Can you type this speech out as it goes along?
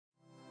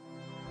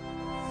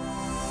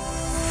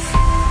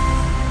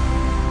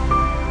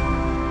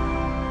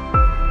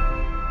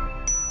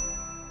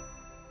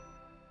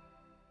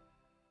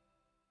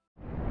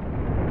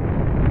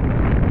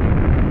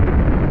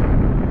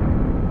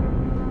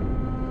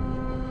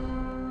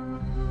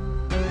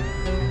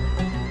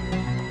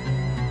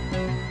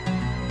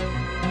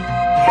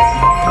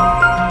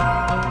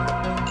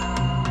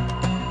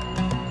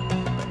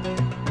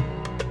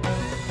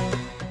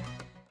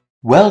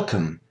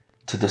Welcome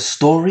to the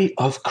story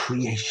of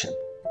creation.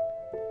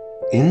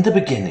 In the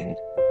beginning,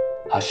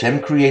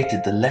 Hashem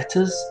created the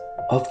letters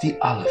of the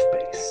Aleph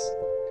base.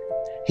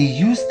 He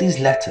used these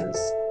letters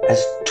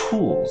as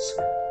tools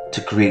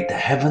to create the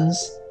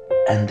heavens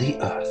and the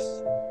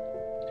earth.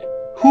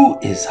 Who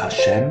is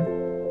Hashem?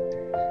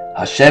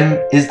 Hashem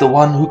is the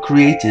one who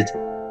created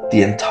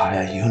the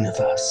entire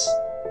universe.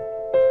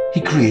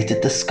 He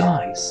created the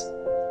skies,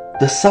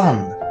 the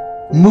sun,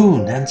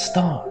 moon, and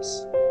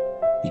stars.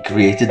 He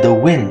created the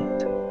wind,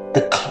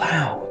 the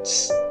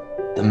clouds,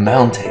 the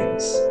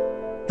mountains,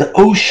 the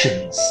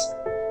oceans,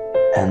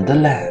 and the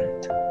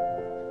land.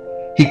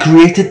 He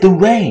created the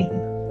rain,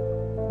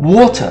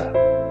 water,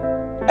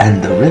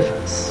 and the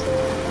rivers.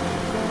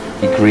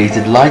 He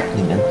created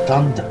lightning and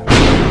thunder.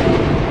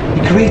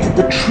 He created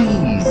the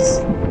trees,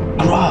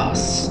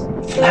 grass,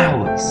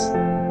 flowers,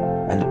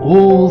 and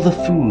all the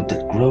food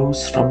that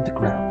grows from the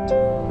ground.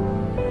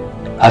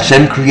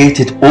 Hashem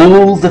created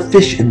all the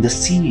fish in the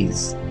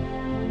seas,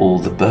 all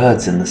the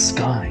birds in the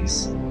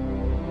skies,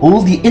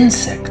 all the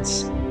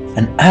insects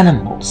and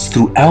animals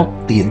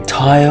throughout the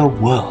entire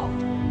world.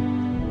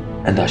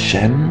 And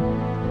Hashem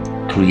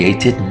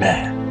created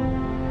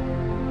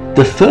man.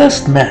 The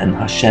first man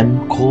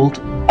Hashem called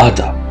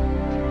Adam,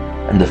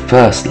 and the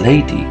first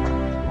lady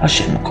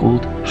Hashem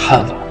called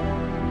Chava.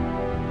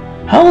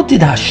 How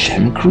did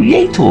Hashem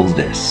create all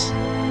this?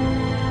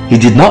 He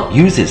did not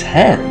use his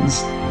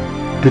hands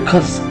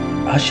because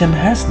Hashem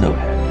has no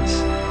hands.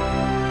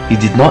 He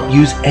did not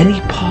use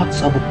any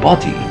parts of a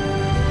body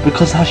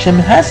because Hashem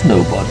has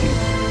no body.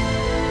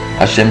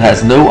 Hashem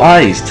has no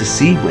eyes to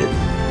see with.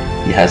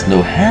 He has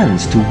no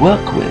hands to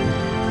work with.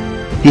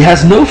 He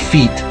has no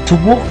feet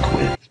to walk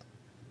with.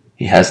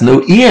 He has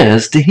no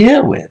ears to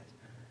hear with.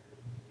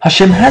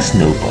 Hashem has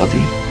no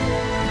body.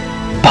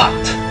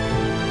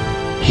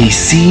 But He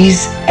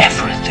sees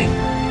everything.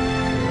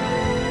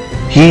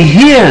 He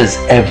hears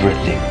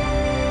everything.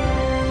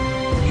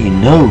 He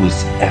knows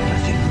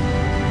everything,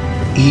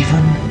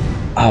 even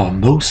our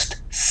most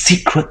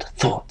secret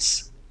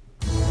thoughts.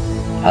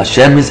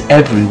 Hashem is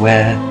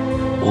everywhere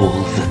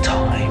all the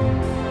time.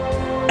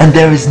 And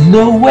there is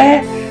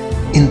nowhere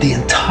in the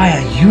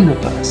entire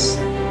universe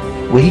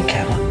where He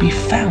cannot be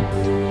found,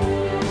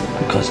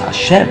 because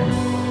Hashem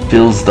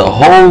fills the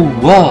whole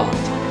world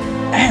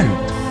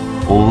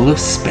and all of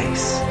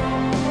space.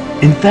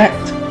 In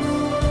fact,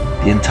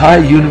 the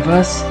entire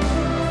universe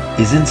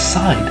is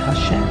inside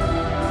Hashem.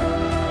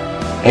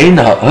 Ein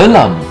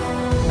ha'olam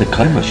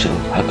מקיימו של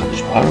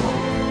הקדוש ברוך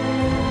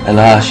הוא,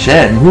 אלא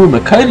Hashem hu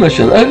מקיימו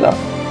של olam.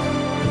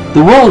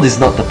 The world is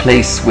not the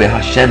place where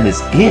Hashem is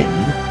in,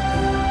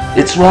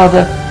 it's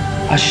rather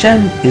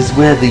Hashem is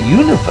where the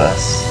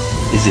universe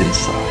is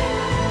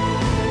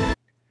inside.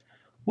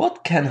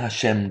 What can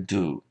Hashem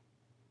do?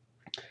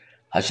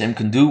 Hashem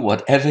can do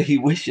whatever He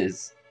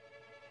wishes.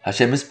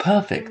 Hashem is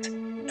perfect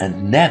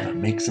and never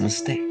makes a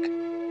mistake.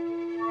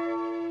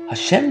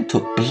 Hashem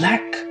took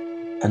black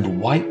and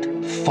white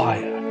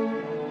fire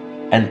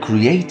and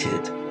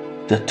created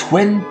the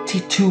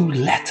 22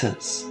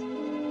 letters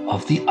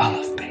of the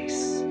Aleph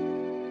base.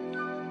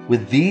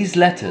 With these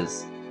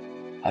letters,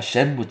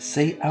 Hashem would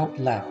say out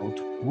loud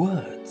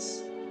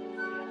words.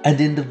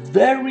 And in the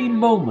very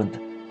moment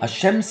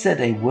Hashem said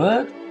a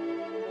word,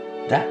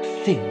 that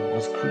thing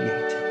was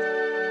created.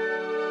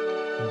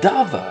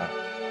 Davar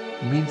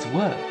means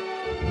word,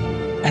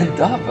 and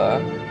davar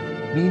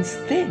means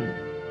thing,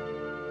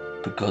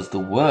 because the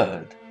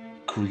word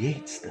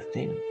creates the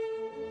thing.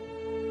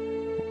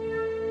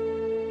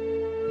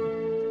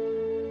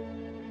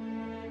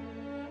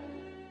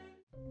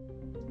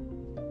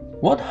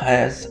 What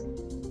has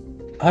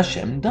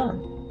Hashem done?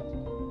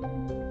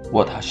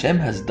 What Hashem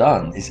has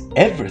done is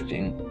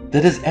everything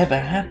that has ever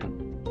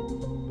happened.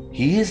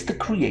 He is the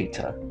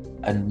creator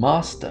and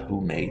master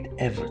who made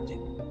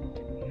everything.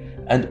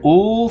 And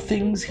all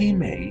things He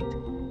made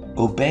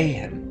obey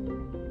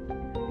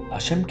Him.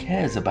 Hashem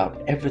cares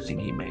about everything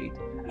He made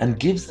and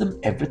gives them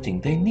everything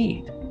they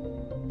need.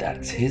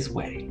 That's His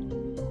way.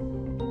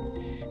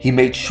 He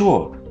made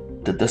sure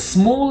that the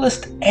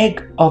smallest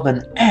egg of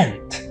an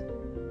ant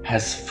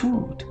has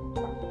food,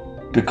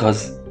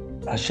 because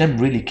Hashem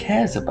really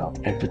cares about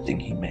everything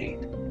He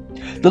made.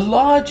 The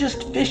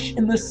largest fish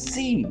in the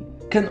sea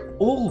can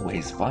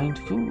always find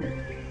food.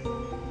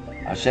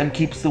 Hashem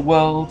keeps the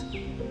world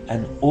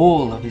and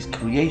all of His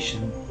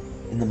creation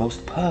in the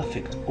most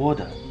perfect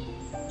order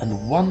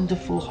and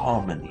wonderful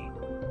harmony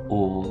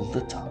all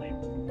the time.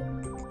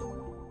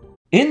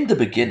 In the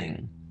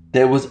beginning,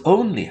 there was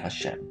only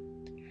Hashem.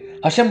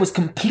 Hashem was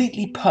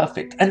completely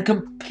perfect and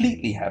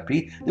completely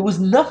happy. There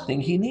was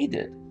nothing He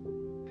needed.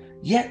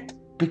 Yet,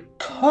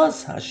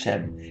 because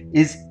Hashem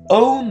is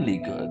only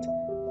good,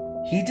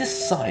 He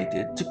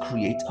decided to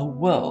create a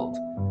world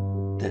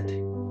that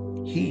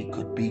He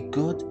could be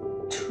good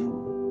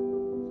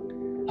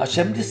too.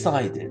 Hashem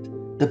decided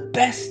the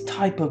best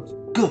type of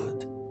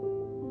good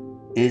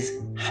is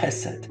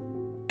chesed,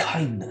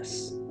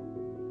 kindness.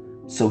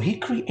 So He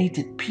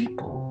created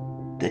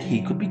people that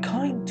He could be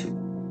kind to.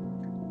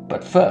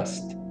 But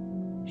first,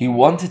 He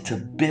wanted to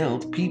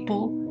build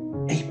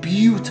people a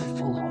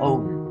beautiful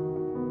home.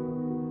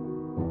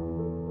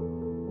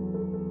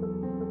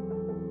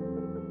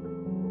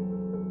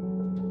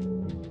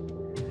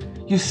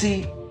 You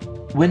see,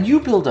 when you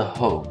build a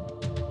home,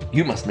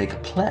 you must make a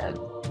plan.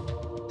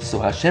 So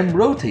Hashem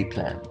wrote a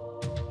plan.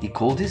 He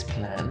called his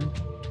plan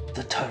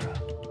the Torah.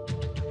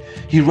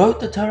 He wrote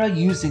the Torah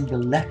using the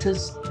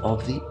letters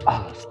of the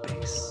Aleph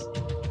base.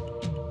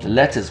 The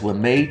letters were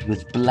made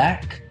with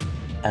black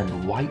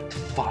and white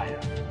fire.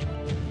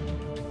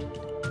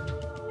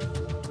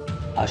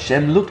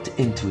 Hashem looked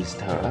into his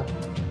Torah,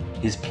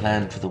 his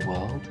plan for the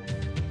world,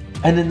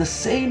 and in the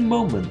same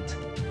moment,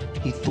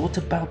 he thought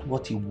about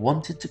what he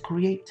wanted to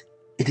create.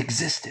 It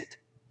existed.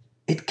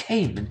 It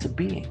came into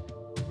being.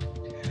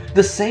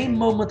 The same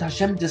moment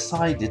Hashem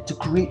decided to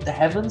create the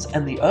heavens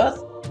and the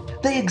earth,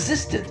 they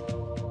existed.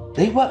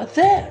 They were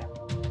there.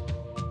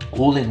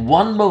 All in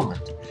one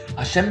moment,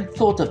 Hashem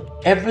thought of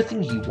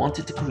everything he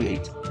wanted to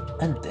create,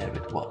 and there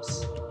it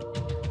was.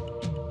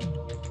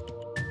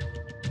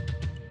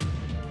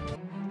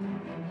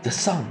 The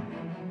sun,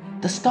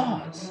 the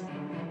stars,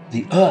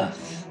 the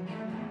earth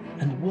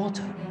and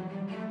water,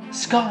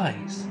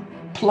 skies,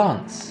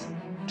 plants,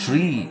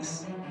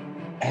 trees,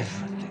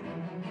 everything.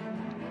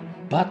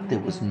 But there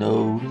was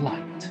no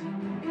light,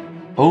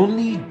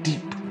 only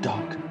deep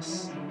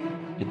darkness.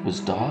 It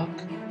was dark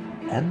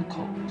and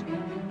cold.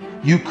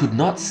 You could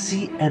not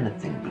see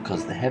anything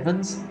because the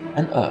heavens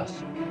and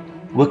earth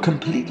were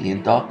completely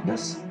in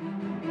darkness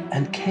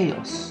and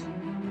chaos.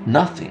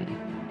 Nothing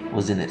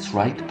was in its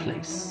right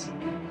place.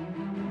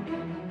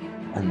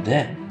 And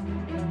then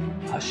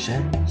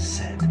Hashem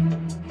said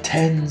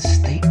 10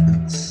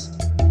 statements.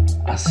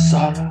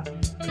 Asara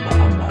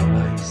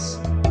ma'amarais.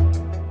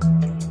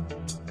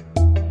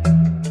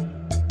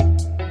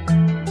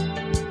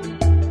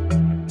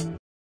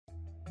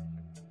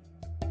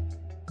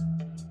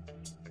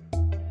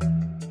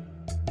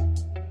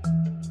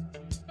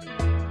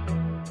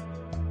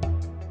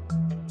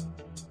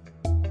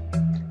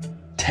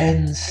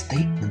 Ten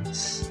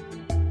statements.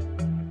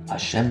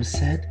 Hashem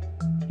said,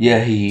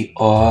 Yehi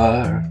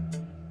or,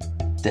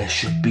 there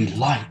should be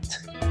light.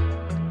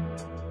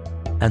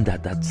 And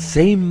at that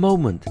same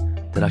moment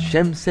that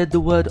Hashem said the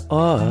word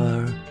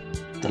or,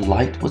 the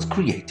light was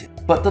created.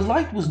 But the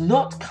light was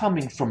not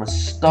coming from a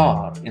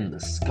star in the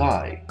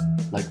sky,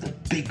 like the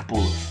big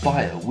ball of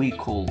fire we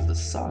call the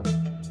sun.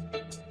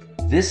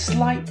 This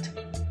light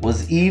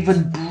was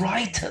even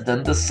brighter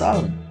than the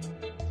sun.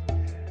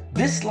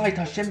 This light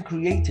Hashem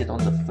created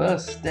on the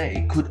first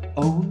day could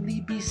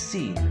only be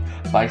seen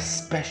by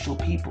special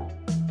people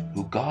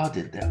who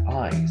guarded their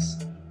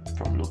eyes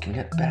from looking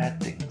at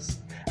bad things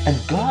and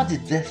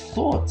guarded their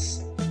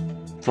thoughts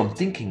from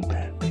thinking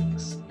bad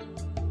things.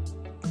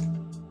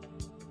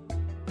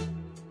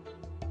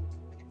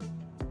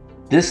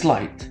 This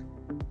light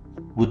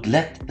would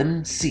let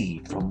them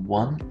see from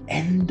one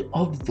end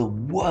of the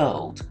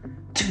world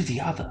to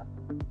the other.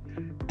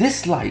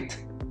 This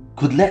light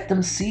could let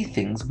them see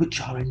things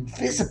which are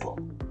invisible,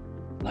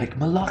 like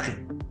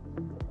Malachim.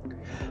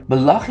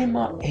 Malachim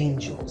are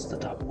angels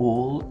that are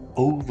all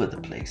over the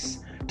place,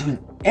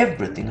 doing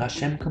everything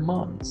Hashem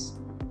commands.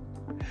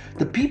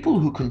 The people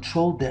who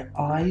control their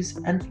eyes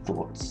and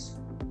thoughts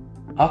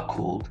are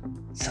called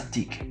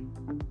tzaddikim.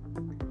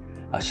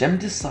 Hashem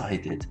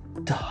decided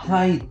to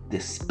hide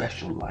this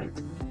special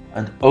light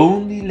and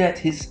only let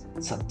his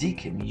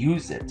tzaddikim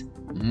use it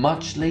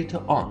much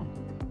later on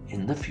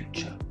in the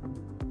future.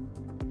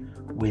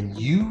 When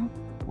you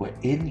were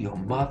in your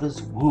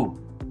mother's womb,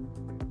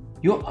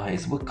 your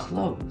eyes were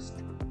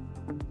closed.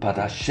 But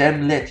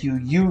Hashem let you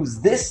use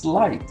this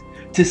light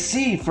to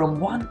see from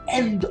one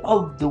end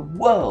of the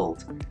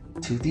world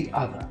to the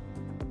other.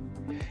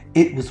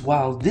 It was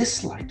while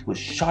this light was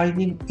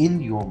shining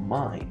in your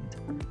mind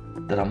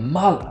that a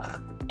malach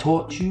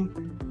taught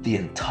you the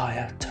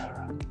entire Torah.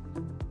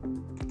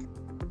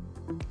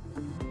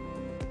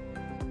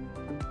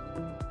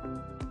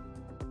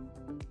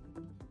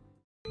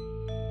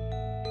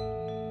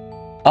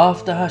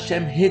 After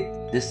Hashem hid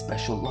this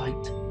special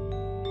light,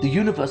 the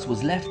universe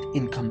was left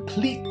in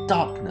complete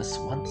darkness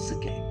once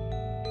again.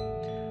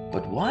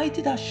 But why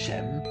did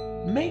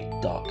Hashem make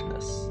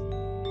darkness?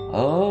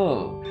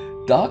 Oh,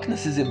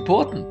 darkness is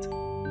important.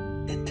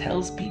 It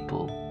tells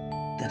people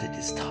that it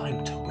is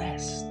time to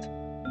rest.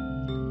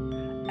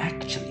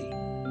 Actually,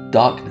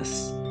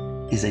 darkness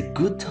is a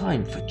good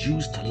time for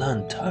Jews to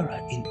learn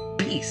Torah in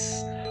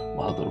peace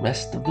while the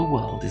rest of the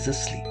world is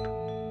asleep.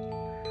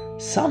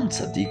 Some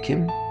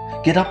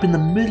tzaddikim get up in the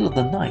middle of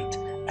the night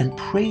and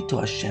pray to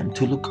Hashem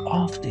to look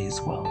after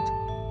his world.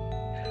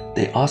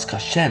 They ask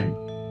Hashem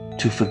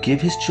to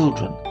forgive his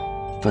children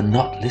for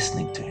not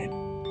listening to him.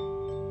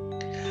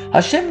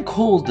 Hashem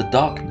called the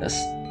darkness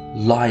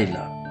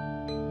Laila,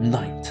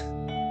 night,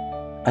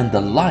 and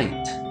the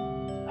light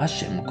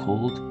Hashem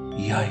called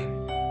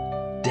Yom,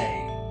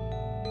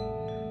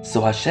 day.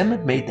 So Hashem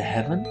had made the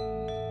heaven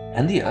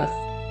and the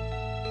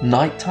earth,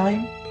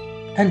 nighttime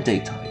and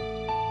daytime.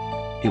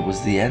 It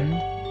was the end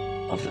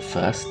of the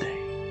first day.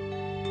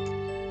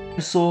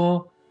 You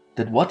saw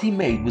that what he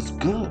made was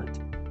good.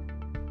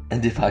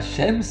 And if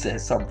Hashem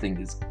says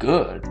something is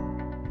good,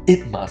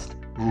 it must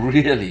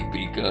really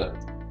be good.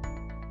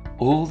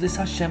 All this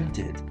Hashem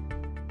did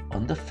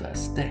on the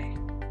first day.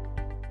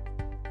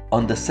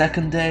 On the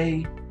second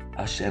day,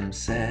 Hashem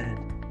said,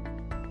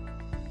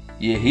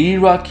 Yehi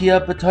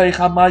rakia b'toich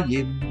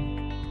hamayim,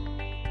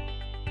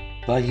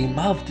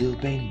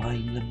 vayimavdil bein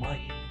mayim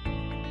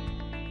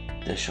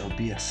lemayim. There shall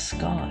be a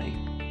sky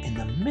in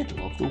the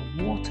middle of the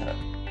water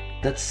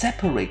that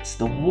separates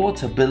the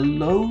water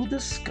below the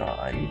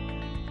sky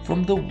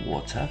from the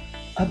water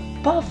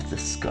above the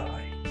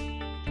sky.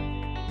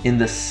 In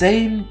the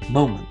same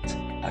moment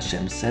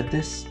Hashem said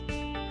this,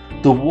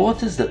 the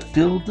waters that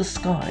filled the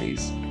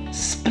skies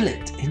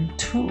split in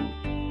two.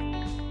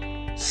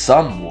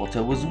 Some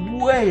water was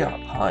way up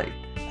high,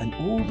 and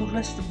all the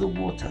rest of the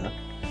water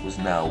was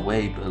now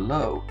way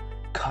below,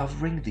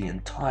 covering the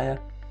entire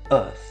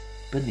earth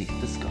beneath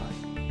the sky.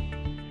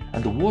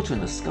 And the water in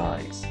the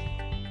skies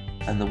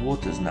and the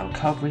waters now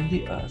covering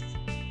the earth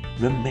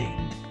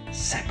remained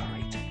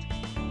separated.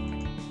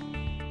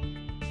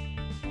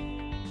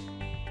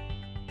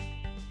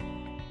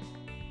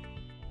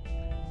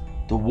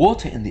 The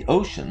water in the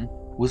ocean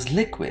was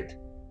liquid,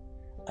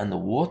 and the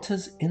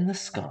waters in the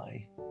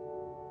sky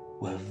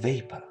were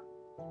vapor,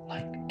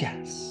 like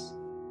gas.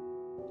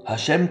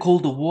 Hashem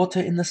called the water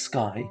in the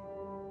sky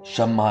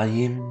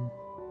Shamayim,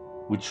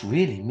 which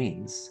really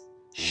means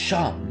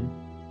Sham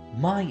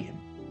Mayim.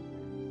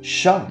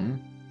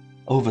 Sham,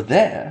 over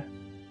there,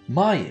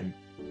 Mayim,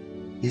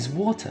 is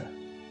water.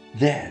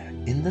 There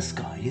in the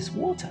sky is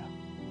water.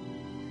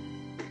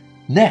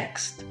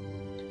 Next,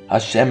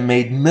 Hashem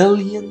made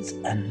millions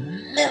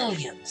and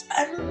millions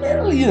and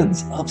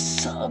millions of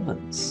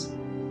servants.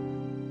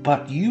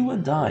 But you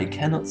and I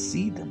cannot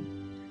see them.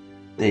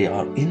 They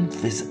are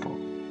invisible.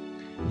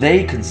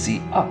 They can see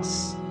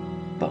us,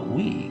 but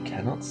we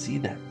cannot see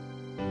them.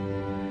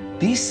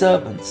 These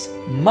servants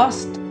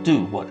must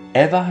do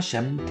whatever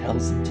Hashem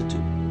tells them to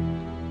do.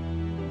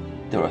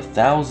 There are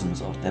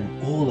thousands of them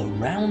all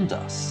around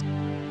us.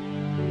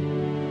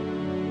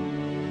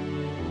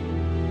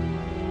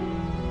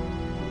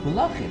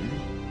 Malachim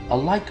are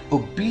like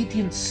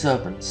obedient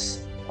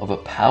servants of a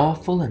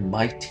powerful and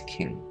mighty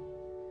king.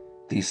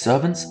 These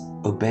servants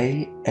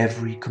obey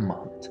every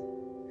command.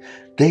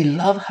 They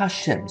love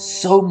Hashem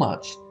so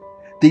much,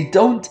 they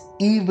don't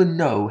even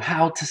know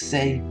how to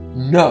say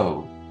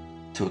no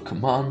to a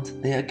command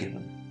they are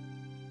given.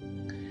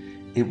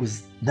 It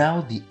was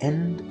now the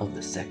end of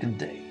the second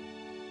day.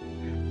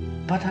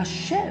 But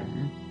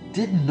Hashem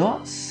did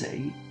not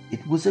say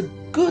it was a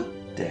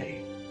good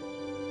day.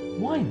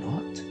 Why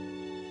not?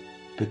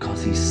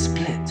 Because he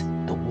split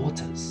the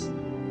waters.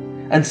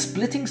 And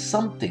splitting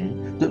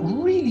something that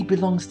really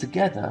belongs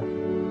together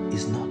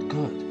is not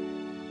good.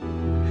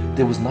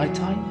 There was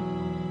nighttime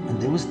and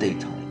there was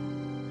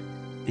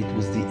daytime. It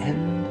was the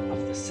end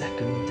of the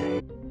second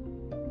day.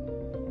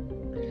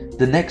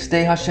 The next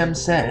day Hashem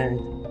said,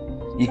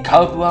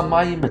 Yikavu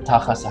hamayim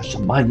betachas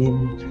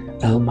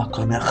hashamayim el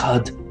makom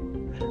echad,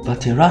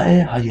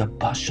 v'tira'eh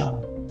hayabasha.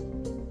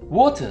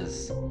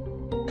 Waters,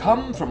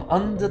 come from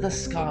under the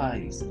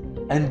skies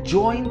and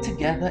join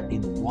together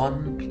in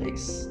one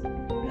place,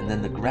 and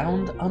then the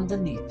ground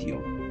underneath you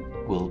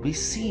will be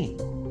seen.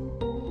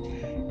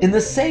 In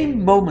the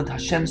same moment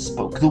Hashem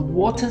spoke, the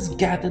waters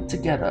gathered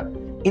together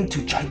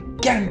into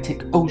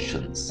gigantic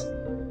oceans.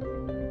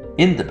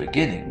 In the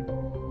beginning,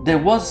 there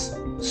was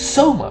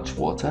so much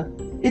water,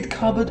 it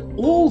covered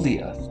all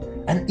the earth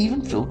and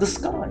even filled the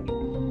sky.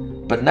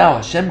 But now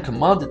Hashem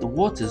commanded the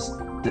waters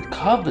that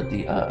covered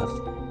the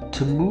earth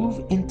to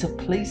move into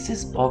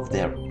places of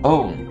their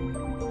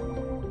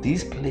own.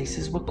 These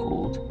places were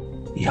called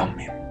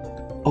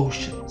Yamim,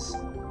 oceans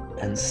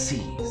and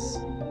seas.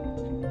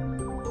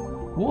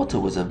 Water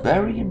was a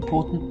very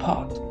important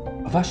part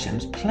of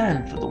Hashem's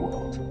plan for the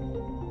world.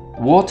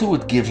 Water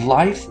would give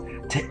life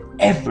to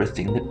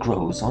everything that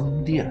grows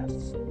on the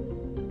earth.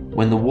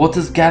 When the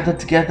waters gathered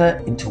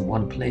together into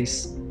one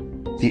place,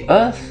 the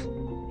earth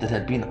that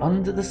had been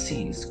under the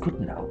seas could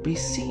now be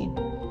seen.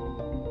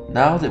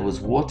 Now there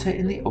was water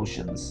in the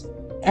oceans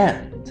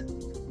and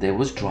there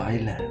was dry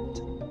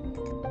land.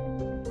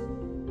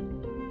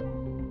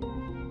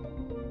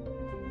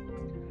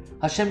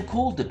 Hashem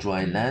called the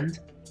dry land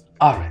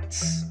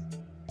Aretz,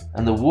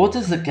 and the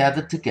waters that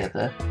gathered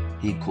together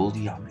he called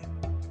Yamim,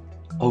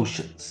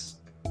 oceans.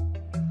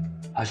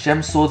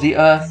 Hashem saw the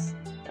earth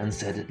and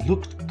said it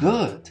looked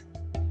good.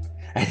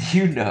 And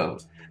you know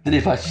that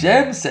if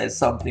Hashem says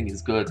something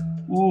is good,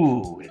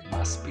 it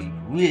must be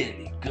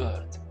really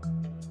good.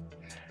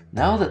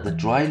 Now that the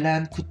dry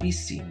land could be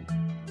seen,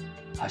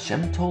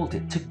 Hashem told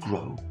it to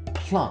grow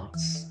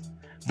plants,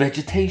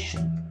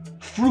 vegetation,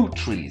 fruit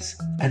trees,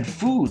 and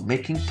food,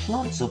 making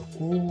plants of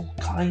all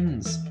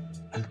kinds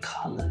and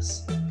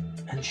colors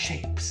and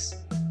shapes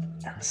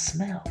and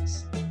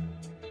smells.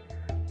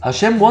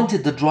 Hashem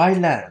wanted the dry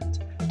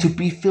land to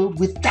be filled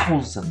with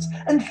thousands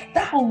and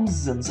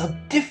thousands of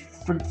different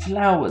different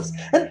flowers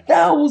and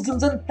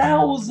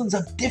thousands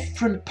of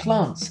different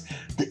plants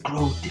that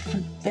grow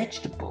different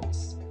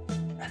vegetables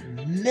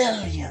and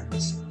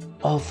millions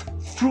of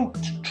fruit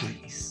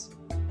trees.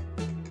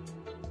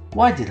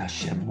 Why did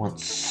Hashem want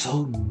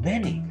so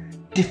many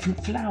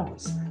different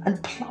flowers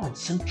and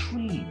plants and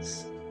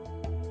trees?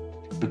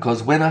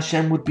 Because when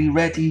Hashem would be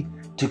ready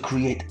to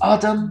create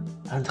Adam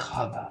and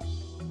Chava,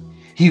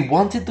 he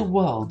wanted the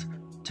world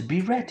to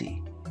be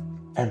ready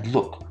and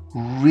look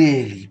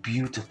really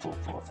beautiful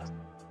for them.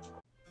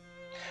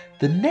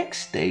 The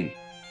next day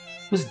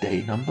was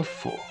day number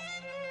 4.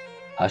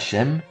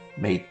 Hashem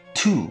made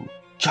 2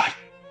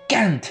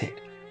 gigantic,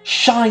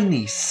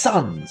 shiny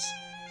suns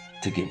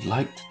to give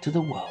light to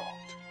the world.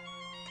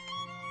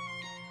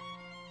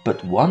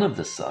 But one of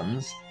the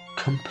suns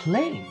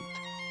complained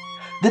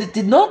that it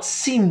did not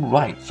seem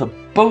right for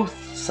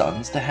both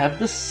suns to have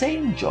the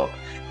same job.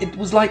 It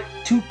was like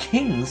 2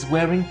 kings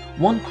wearing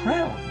 1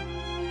 crown.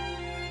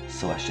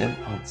 So Hashem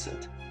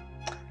answered,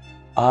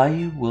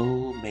 I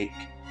will make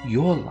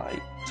your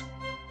light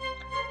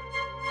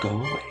go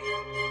away,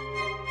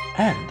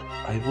 and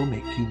I will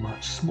make you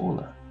much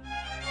smaller.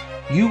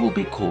 You will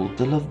be called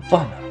the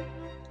Levana,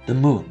 the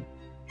moon,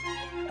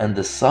 and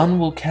the sun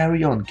will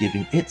carry on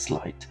giving its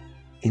light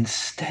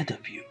instead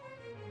of you.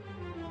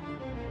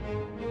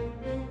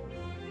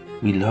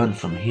 We learn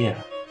from here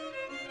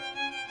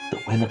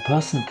that when a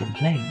person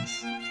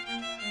complains,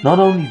 not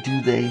only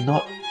do they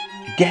not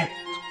get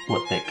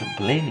what they're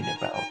complaining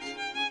about,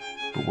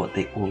 but what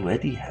they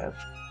already have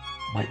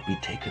might be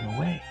taken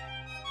away.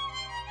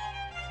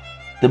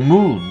 The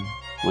moon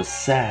was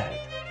sad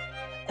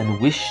and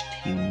wished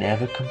he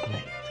never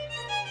complained.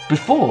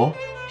 Before,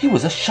 he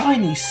was a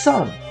shiny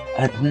sun,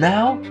 and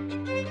now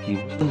he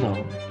was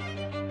alone,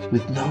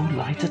 with no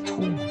light at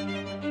all.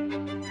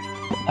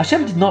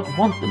 Hashem did not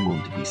want the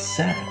moon to be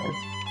sad,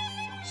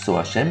 so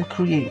Hashem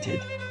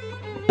created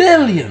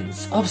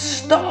billions of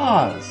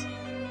stars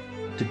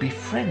to be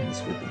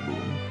friends with the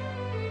moon.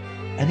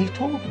 And he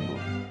told the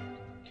moon,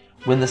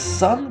 when the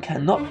sun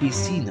cannot be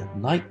seen at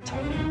night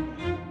time,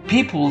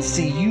 people will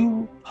see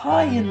you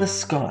high in the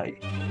sky,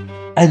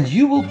 and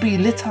you will be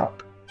lit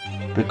up,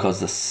 because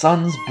the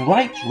sun's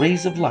bright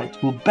rays of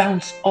light will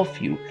bounce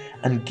off you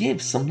and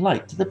give some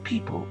light to the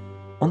people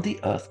on the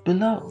earth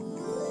below.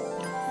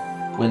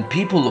 When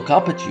people look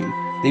up at you,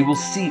 they will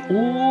see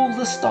all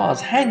the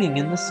stars hanging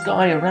in the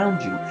sky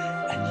around you,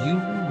 and you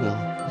will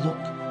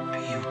look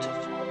beautiful.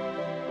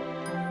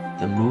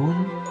 The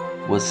moon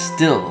was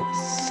still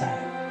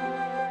sad,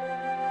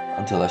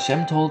 until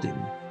Hashem told him,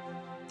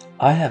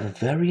 I have a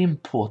very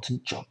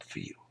important job for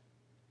you.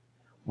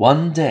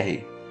 One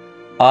day,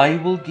 I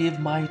will give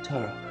my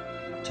Torah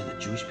to the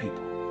Jewish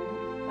people,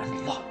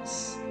 and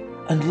lots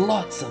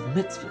of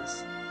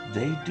mitzvahs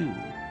they do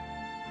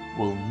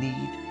will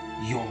need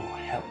your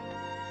help.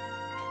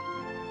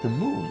 The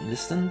moon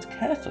listened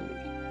carefully.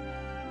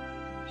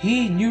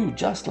 He knew,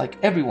 just like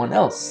everyone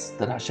else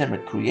that Hashem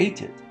had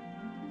created,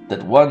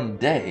 that one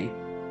day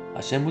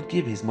Hashem would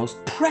give his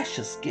most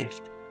precious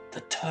gift,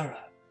 the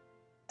Torah,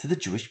 to the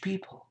Jewish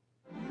people.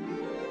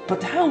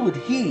 But how would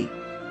he,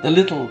 the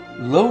little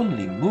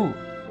lonely moon,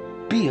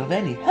 be of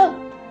any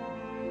help?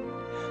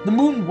 The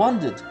moon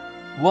wondered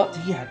what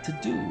he had to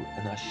do,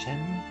 and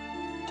Hashem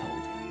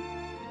told him,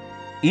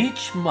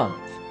 each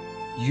month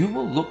you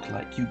will look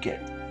like you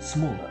get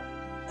smaller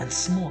and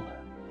smaller,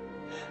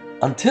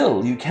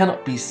 until you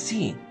cannot be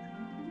seen,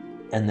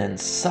 and then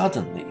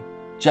suddenly,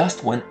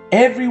 just when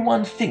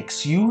everyone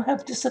thinks you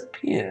have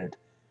disappeared,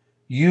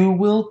 you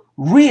will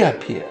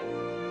reappear.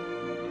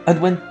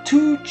 And when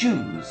 2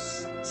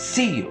 Jews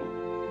see you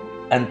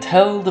and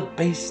tell the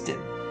Beis Din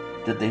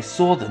that they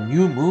saw the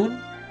new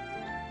moon,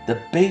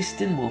 the Beis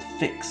Din will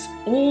fix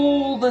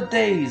all the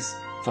days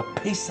for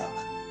Pesach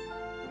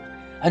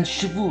and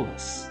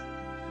Shavuos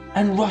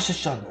and Rosh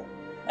Hashanah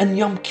and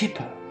Yom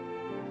Kippur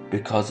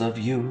because of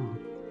you.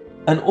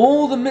 And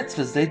all the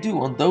mitzvahs they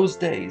do on those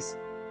days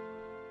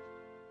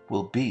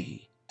will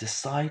be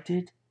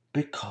decided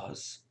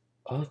because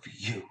of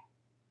you.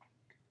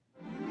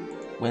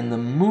 When the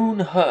moon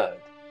heard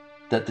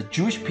that the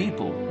Jewish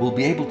people will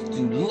be able to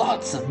do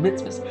lots of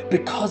mitzvahs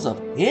because of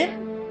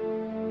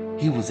him,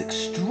 he was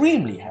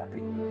extremely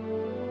happy.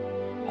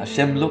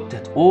 Hashem looked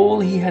at all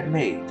he had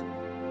made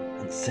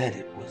and said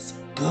it was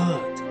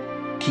good,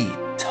 ki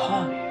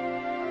tov.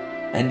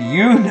 And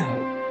you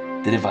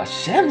know that if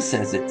Hashem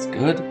says it's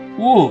good,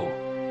 whoa,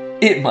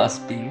 it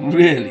must be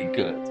really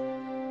good.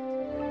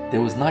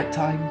 There was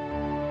nighttime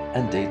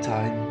and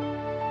daytime.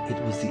 It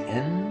was the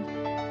end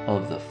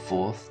of the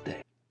 4th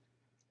day.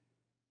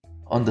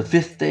 On the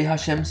 5th day,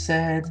 Hashem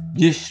said,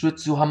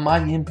 Yishritzu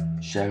hamayim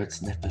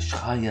sheretz nefesh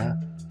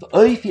chaya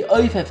v'oifi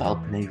oifef al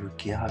pnei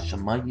rukei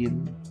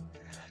hashamayim.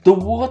 The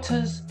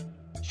waters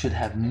should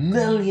have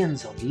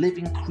millions of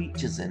living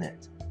creatures in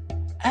it,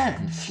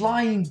 and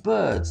flying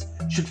birds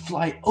should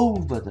fly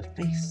over the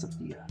face of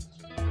the earth.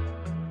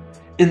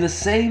 In the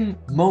same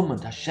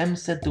moment, Hashem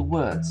said the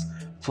words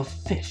for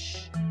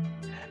fish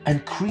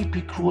and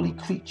creepy crawly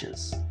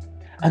creatures,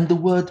 and the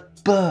word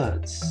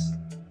birds,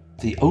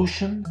 the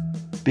ocean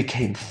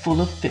became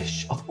full of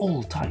fish of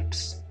all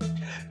types,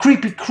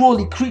 creepy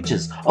crawly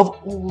creatures of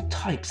all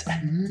types,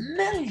 and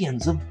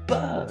millions of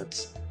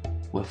birds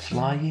were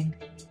flying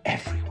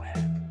everywhere.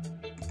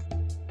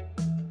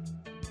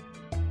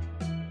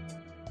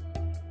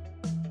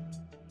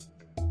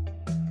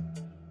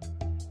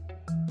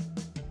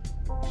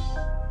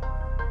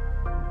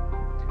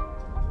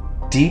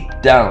 Deep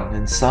down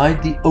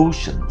inside the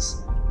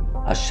oceans,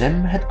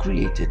 Hashem had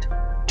created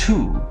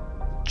two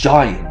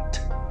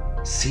giant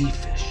sea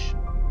fish.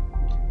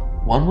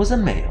 One was a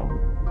male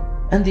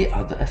and the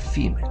other a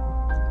female.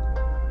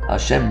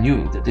 Hashem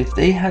knew that if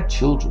they had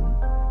children,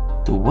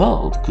 the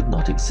world could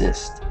not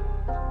exist.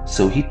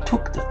 So he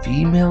took the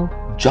female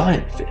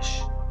giant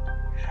fish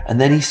and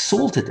then he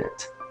salted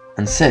it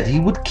and said he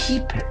would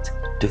keep it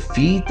to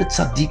feed the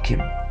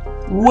tzaddikim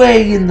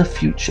way in the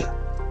future.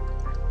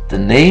 The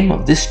name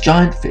of this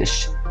giant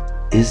fish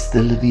is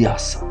the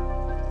Leviathan.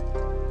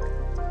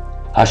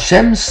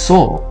 Hashem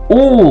saw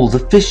all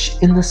the fish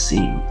in the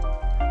sea,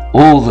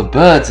 all the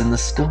birds in the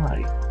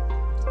sky,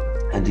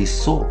 and he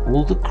saw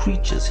all the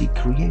creatures he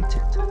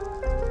created.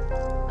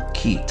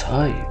 Ki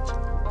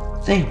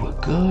tov, they were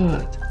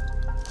good.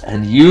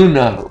 And you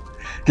know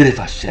that if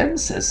Hashem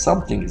says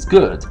something is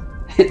good,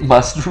 it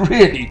must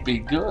really be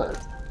good.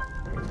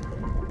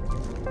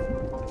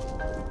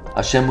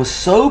 Hashem was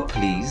so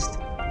pleased,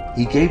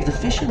 he gave the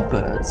fish and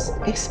birds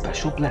a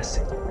special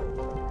blessing.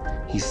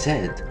 He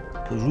said,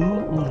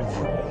 Peru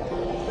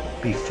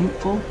urvu, be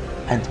fruitful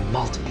and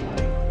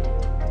multiply.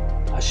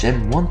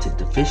 Hashem wanted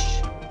the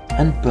fish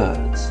and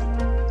birds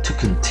to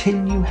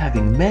continue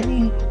having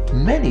many,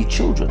 many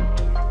children,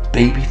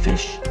 baby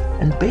fish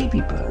and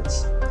baby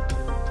birds,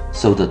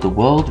 so that the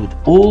world would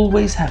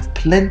always have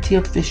plenty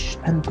of fish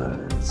and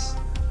birds.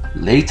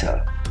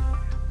 Later,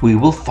 we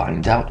will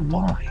find out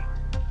why.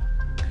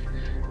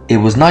 It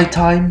was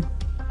nighttime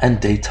and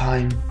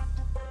daytime.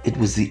 It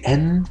was the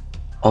end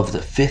of the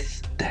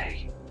 5th day.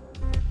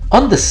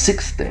 On the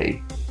 6th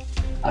day,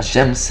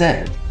 Hashem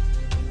said,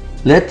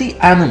 let the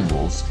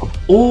animals of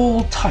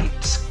all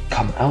types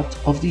come out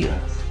of the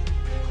earth.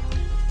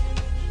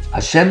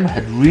 Hashem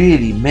had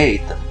really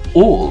made them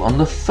all on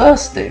the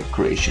 1st day of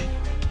creation,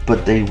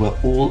 but they were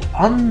all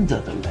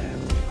under the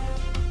land.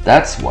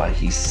 That's why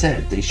he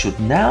said they should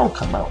now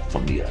come out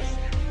from the earth,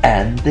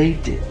 and they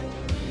did.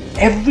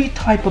 Every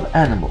type of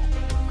animal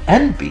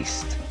and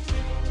beast.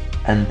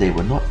 And they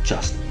were not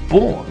just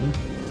born,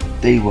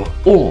 they were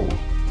all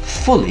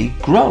fully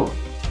grown.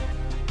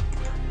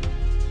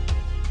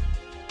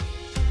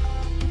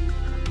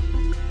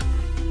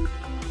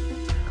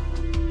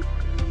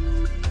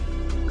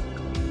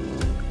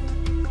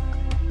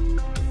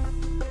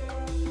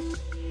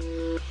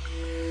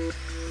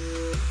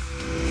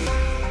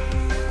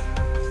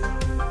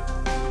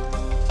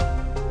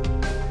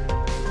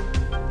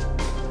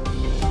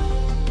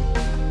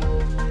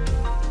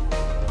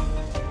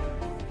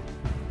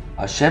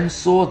 Hashem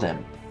saw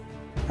them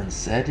and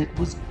said it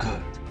was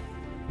good.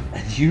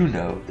 And you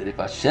know that if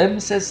Hashem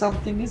says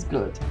something is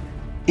good,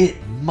 it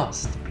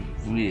must be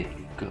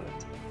really good.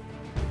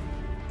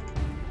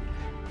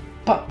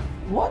 But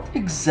what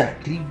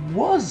exactly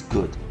was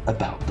good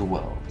about the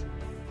world?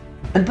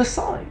 And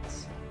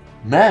besides,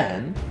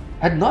 man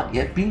had not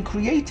yet been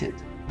created.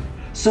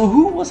 So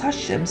who was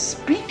Hashem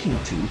speaking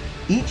to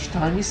each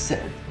time he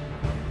said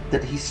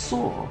that he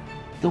saw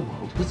the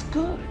world was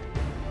good?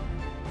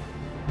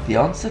 The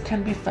answer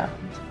can be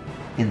found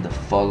in the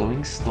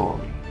following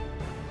story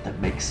that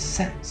makes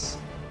sense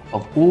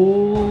of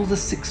all the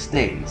 6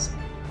 days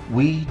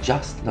we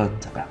just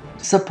learnt about.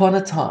 Once upon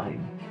a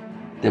time,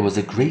 there was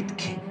a great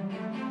king.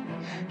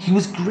 He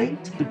was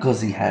great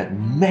because he had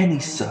many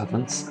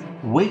servants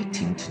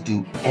waiting to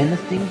do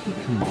anything he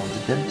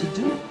commanded them to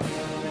do.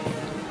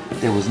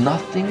 There was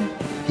nothing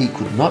he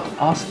could not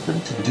ask them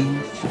to do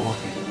for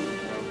him.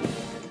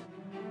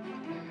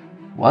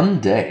 One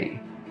day,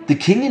 the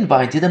king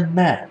invited a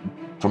man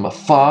from a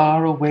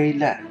faraway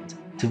land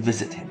to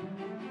visit him.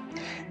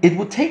 It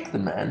would take the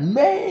man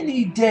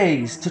many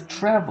days to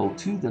travel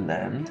to the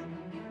land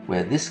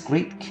where this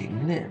great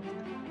king lived.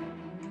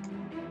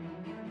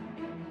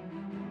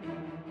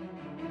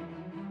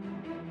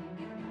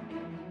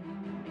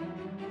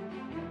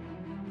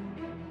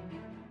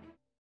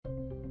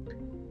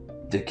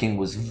 The king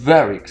was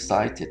very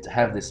excited to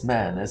have this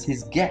man as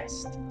his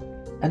guest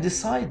and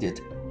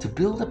decided to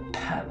build a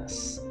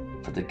palace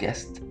for the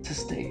guest to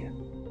stay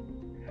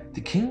in. The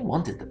king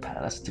wanted the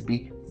palace to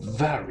be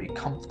very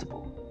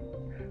comfortable,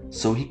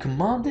 so he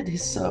commanded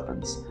his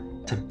servants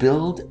to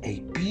build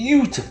a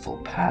beautiful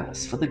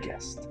palace for the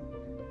guest.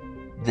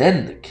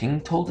 Then the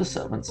king told the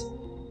servants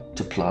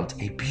to plant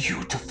a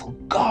beautiful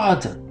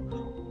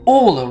garden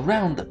all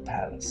around the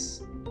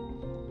palace.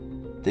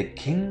 The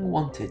king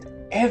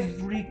wanted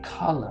every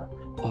color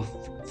of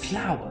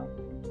flower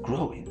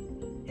growing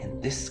in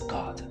this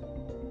garden.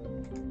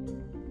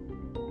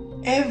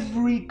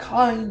 Every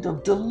kind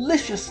of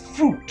delicious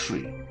fruit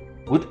tree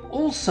would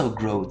also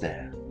grow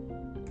there.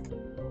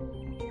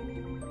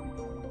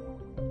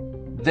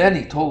 Then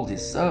he told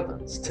his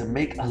servants to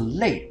make a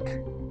lake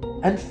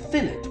and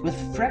fill it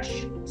with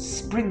fresh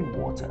spring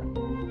water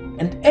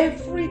and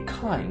every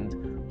kind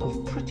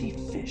of pretty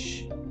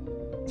fish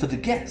for the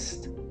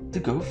guest to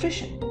go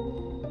fishing.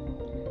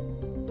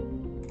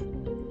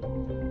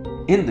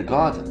 In the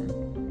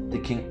garden, the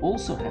king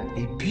also had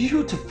a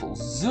beautiful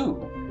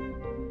zoo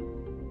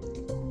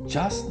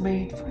just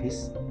made for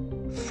his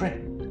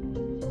friend.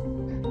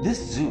 This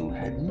zoo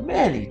had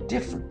many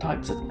different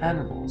types of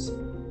animals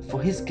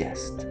for his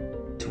guest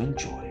to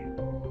enjoy.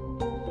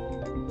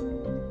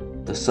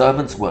 The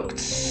servants worked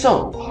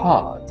so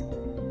hard,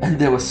 and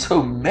there were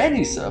so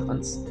many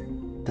servants,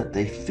 that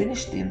they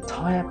finished the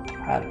entire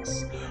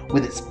palace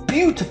with its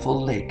beautiful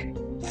lake,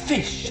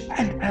 fish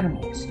and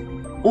animals,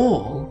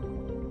 all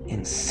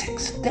in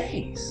 6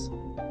 days.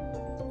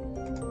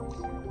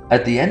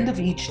 At the end of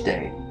each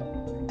day,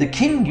 the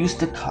king used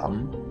to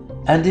come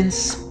and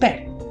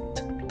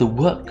inspect the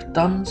work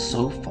done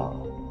so far.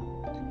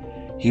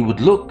 He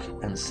would look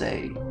and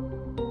say,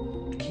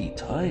 "Ki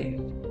tov,"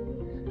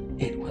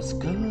 it was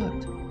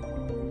good.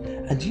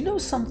 And you know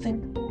something?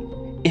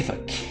 If a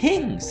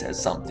king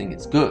says something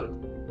is good,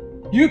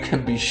 you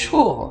can be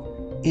sure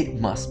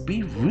it must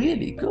be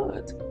really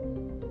good.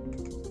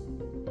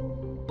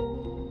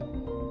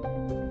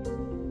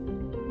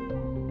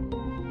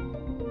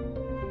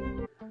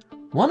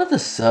 One of the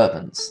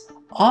servants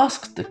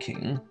asked the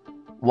king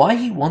why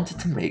he wanted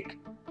to make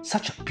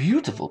such a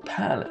beautiful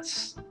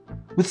palace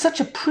with such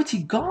a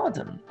pretty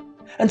garden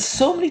and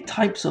so many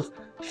types of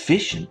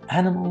fish and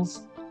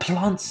animals,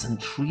 plants and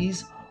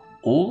trees,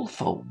 all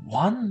for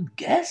one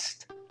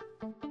guest.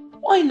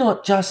 Why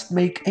not just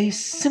make a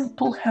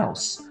simple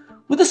house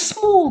with a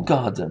small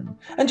garden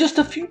and just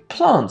a few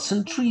plants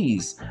and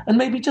trees and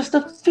maybe just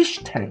a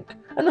fish tank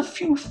and a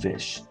few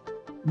fish?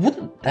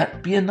 Wouldn't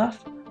that be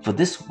enough for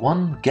this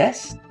one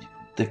guest?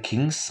 The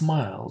king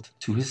smiled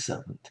to his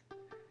servant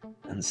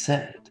and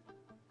said,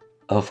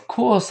 "Of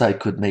course I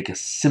could make a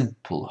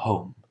simple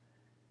home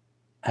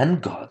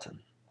and garden,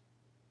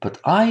 but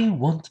I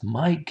want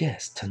my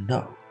guest to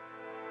know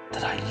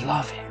that I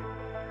love him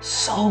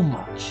so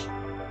much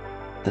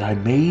that I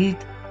made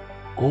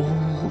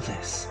all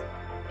this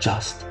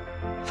just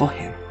for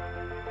him."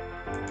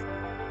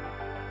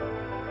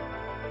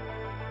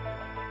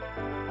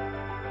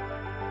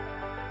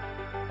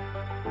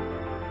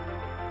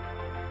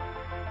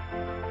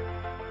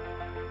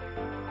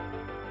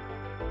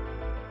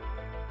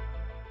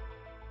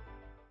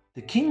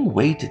 The king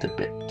waited a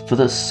bit for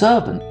the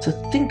servant to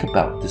think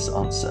about this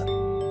answer,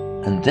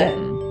 and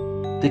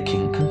then the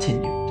king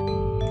continued.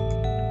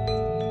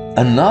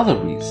 "Another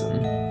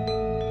reason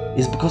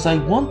is because I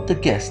want the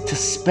guest to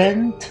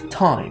spend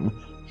time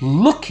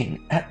looking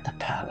at the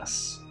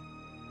palace,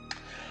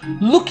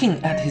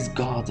 looking at his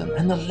garden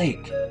and the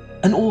lake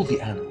and all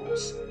the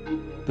animals,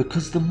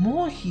 because the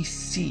more he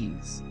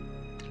sees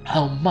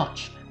how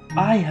much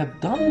I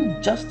have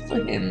done just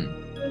for him,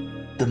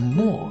 the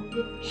more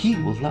he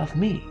will love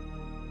me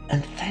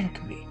and thank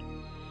me."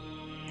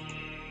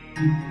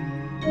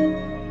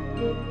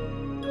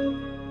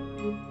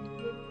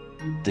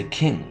 The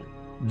king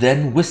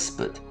then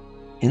whispered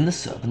in the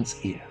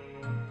servant's ear,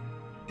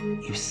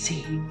 "You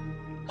see,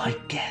 my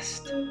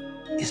guest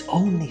is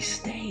only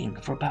staying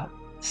for about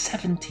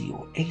 70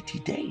 or 80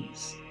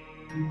 days.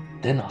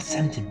 Then I'll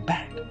send him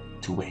back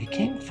to where he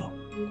came from.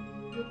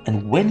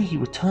 And when he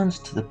returns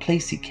to the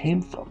place he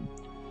came from,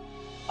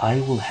 I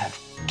will have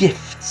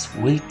gifts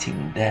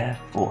waiting there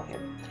for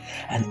him.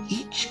 And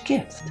each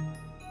gift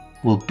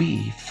will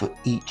be for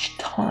each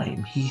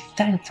time he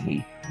thanked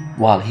me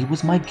while he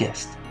was my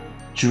guest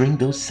during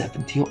those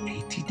 70 or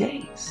 80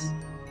 days."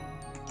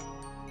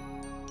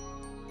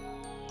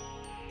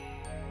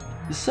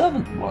 The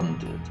servant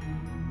wondered,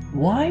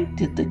 why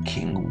did the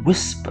king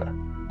whisper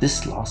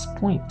this last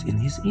point in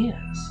his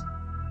ears?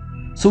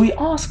 So he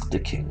asked the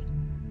king.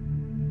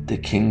 The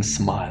king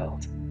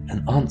smiled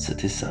and answered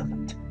his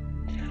servant,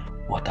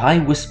 "What I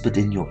whispered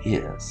in your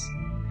ears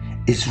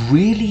is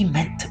really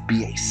meant to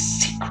be a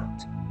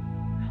secret.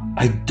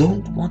 I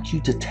don't want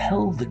you to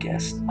tell the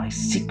guest my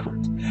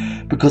secret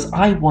because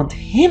I want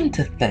him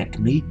to thank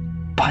me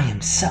by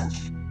himself,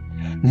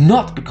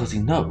 not because he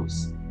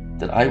knows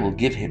that I will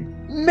give him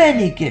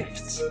many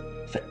gifts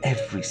for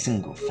every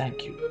single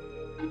thank you."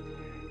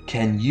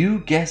 Can you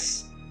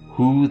guess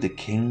who the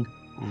king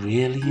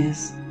really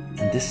is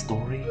in this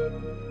story?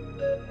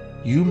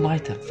 You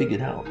might have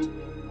figured out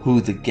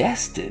who the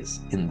guest is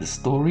in the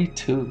story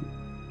too.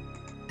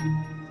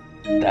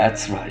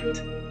 That's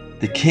right.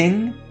 The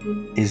king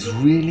is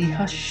really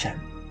Hashem.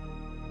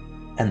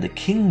 And the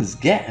king's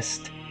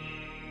guest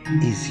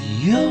is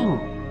you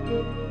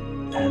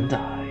and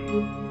I.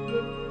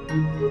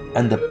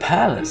 And the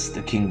palace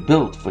the king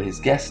built for his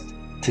guest,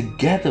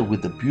 together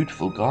with the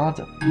beautiful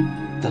garden,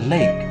 the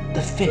lake,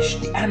 the fish,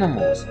 the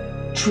animals,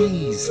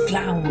 trees,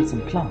 flowers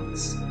and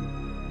plants,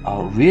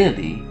 are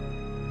really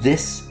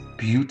this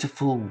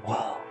beautiful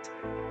world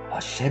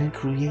Hashem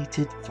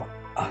created for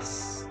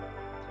us.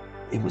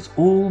 It was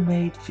all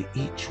made for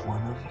each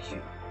one of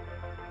you.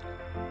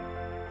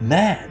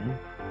 Man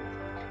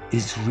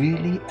is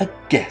really a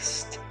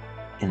guest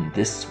in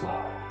this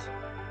world,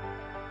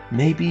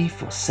 maybe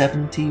for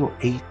 70 or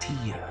 80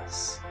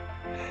 years.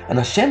 And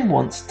Hashem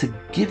wants to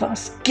give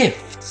us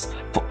gifts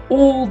for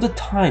all the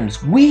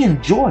times we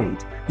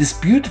enjoyed this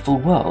beautiful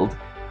world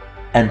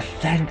and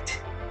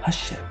thanked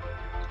Hashem.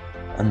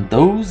 And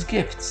those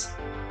gifts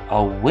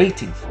are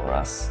waiting for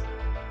us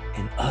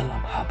in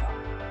Olam Haba.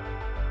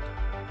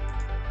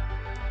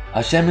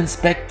 Hashem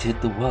inspected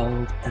the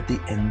world at the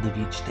end of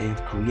each day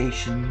of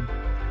creation,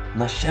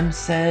 and Hashem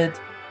said,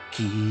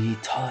 Ki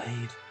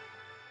Tov,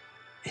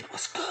 it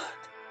was good.